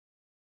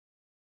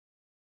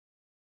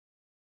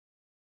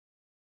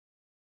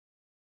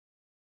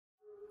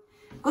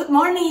Good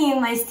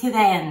morning, my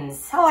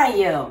students. How are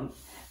you?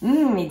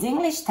 It's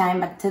English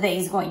time, but today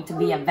is going to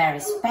be a very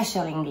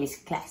special English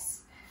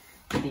class.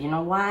 Do you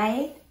know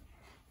why?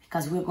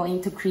 Because we're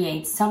going to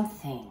create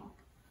something.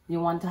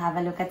 You want to have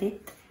a look at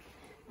it?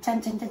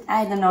 Chan, chan, chan.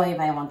 I don't know if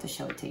I want to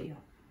show it to you.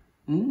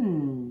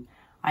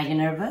 Are you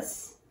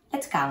nervous?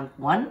 Let's count.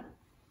 1,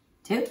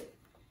 2,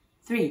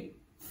 3,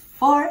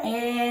 4,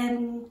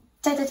 and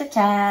cha cha cha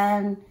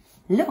chan.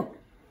 Look.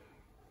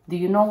 Do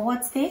you know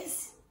what's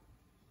this?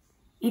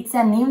 It's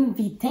an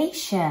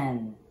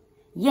invitation.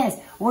 Yes,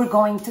 we're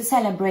going to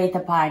celebrate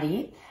a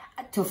party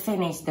to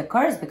finish the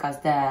course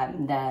because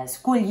the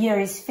school year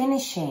is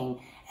finishing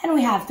and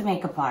we have to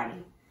make a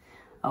party.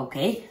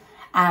 Okay,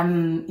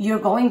 you're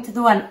going to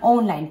do an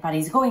online party.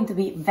 It's going to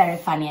be very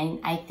funny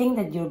and I think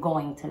that you're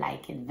going to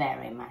like it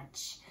very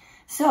much.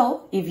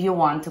 So if you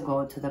want to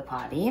go to the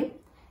party,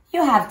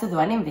 you have to do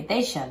an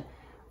invitation.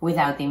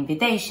 Without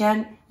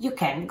invitation, you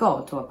can't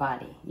go to a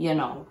party, you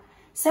know.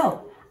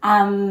 So,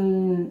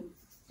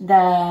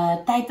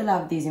 the title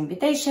of this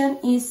invitation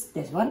is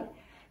this one,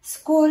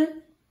 School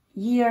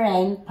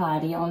Year-End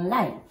Party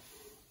Online.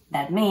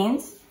 That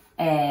means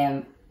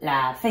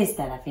la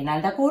festa la final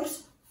de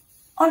curs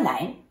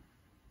online.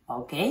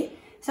 Okay,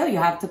 so you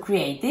have to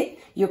create it.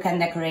 You can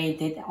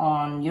decorate it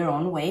on your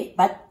own way,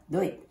 but do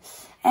it.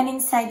 And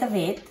inside of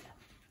it,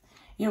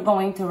 you're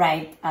going to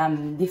write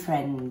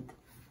different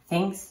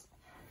things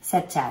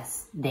such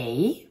as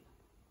day,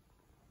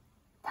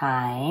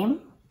 time,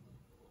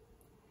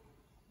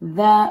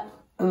 the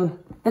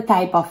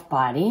type of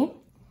party,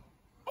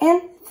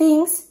 and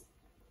things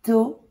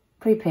to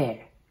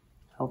prepare.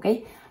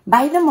 Okay,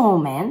 by the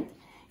moment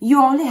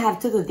you only have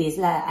to do this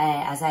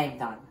as I've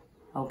done.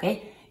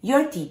 Okay,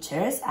 your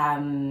teachers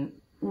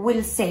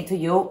will say to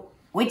you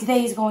which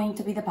day is going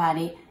to be the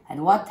party, at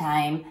what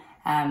time,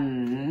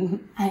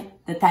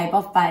 the type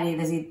of party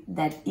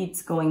that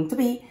it's going to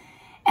be,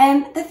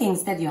 and the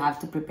things that you have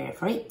to prepare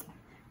for it.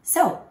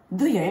 So,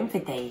 do your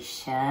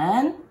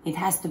invitation. It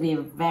has to be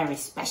very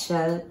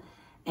special.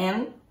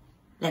 And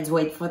let's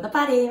wait for the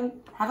party.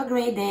 Have a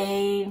great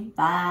day.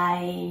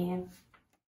 Bye.